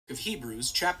of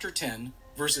Hebrews chapter 10,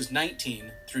 verses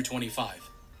 19 through 25.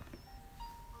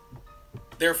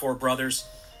 Therefore, brothers,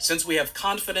 since we have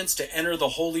confidence to enter the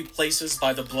holy places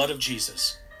by the blood of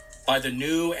Jesus, by the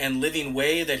new and living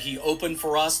way that he opened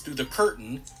for us through the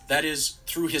curtain, that is,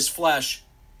 through his flesh,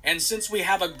 and since we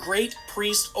have a great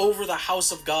priest over the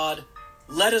house of God,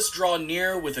 let us draw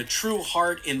near with a true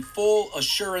heart in full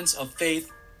assurance of faith,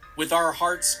 with our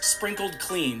hearts sprinkled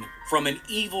clean from an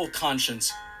evil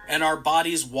conscience and our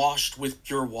bodies washed with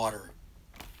pure water.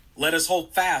 Let us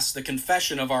hold fast the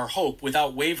confession of our hope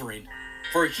without wavering,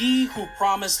 for he who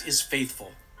promised is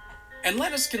faithful. And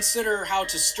let us consider how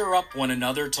to stir up one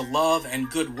another to love and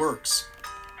good works,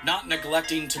 not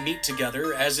neglecting to meet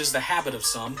together, as is the habit of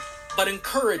some, but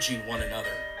encouraging one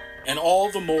another, and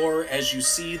all the more as you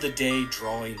see the day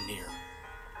drawing near.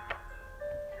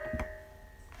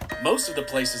 Most of the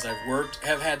places I've worked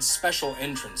have had special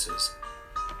entrances.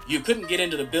 You couldn't get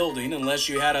into the building unless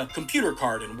you had a computer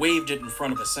card and waved it in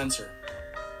front of a sensor.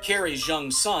 Carrie's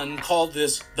young son called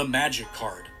this the magic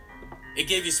card. It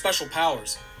gave you special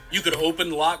powers. You could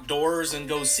open locked doors and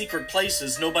go secret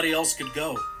places nobody else could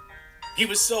go. He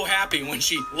was so happy when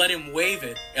she let him wave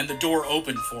it and the door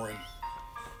opened for him.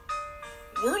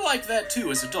 We're like that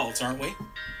too as adults, aren't we?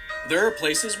 There are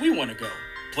places we want to go,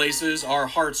 places our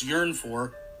hearts yearn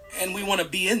for, and we want to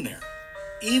be in there,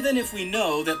 even if we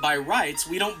know that by rights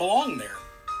we don't belong there.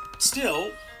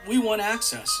 Still, we want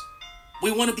access.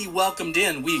 We want to be welcomed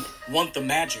in. We want the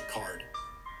magic card.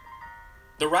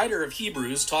 The writer of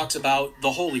Hebrews talks about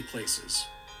the holy places.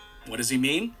 What does he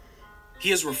mean?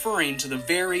 He is referring to the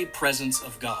very presence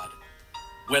of God,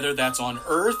 whether that's on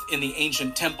earth in the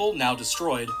ancient temple now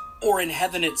destroyed, or in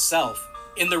heaven itself,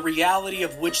 in the reality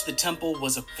of which the temple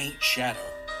was a faint shadow.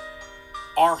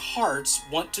 Our hearts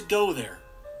want to go there.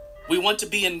 We want to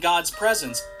be in God's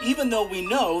presence, even though we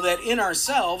know that in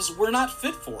ourselves we're not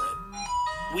fit for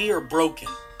it. We are broken,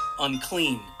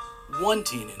 unclean,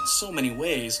 wanting in so many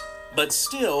ways, but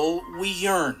still we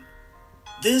yearn.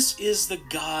 This is the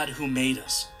God who made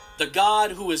us, the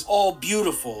God who is all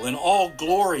beautiful and all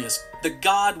glorious, the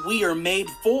God we are made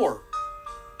for.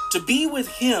 To be with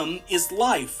him is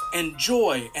life and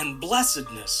joy and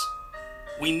blessedness.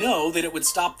 We know that it would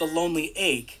stop the lonely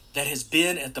ache that has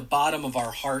been at the bottom of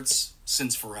our hearts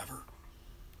since forever.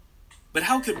 But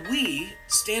how could we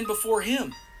stand before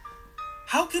him?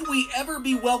 How could we ever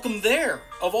be welcome there,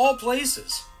 of all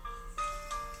places?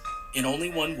 In only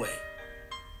one way,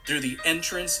 through the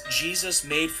entrance Jesus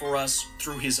made for us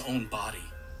through his own body.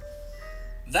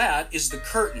 That is the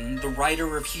curtain the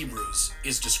writer of Hebrews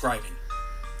is describing.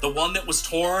 The one that was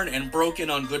torn and broken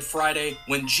on Good Friday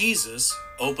when Jesus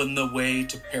opened the way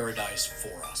to paradise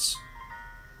for us.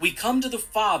 We come to the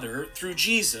Father through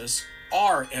Jesus,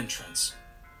 our entrance.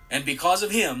 And because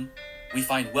of him, we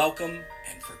find welcome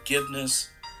and forgiveness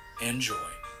and joy.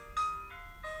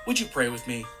 Would you pray with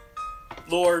me?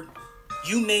 Lord,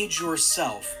 you made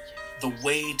yourself the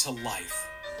way to life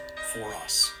for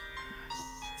us.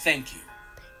 Thank you.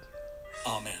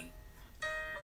 Amen.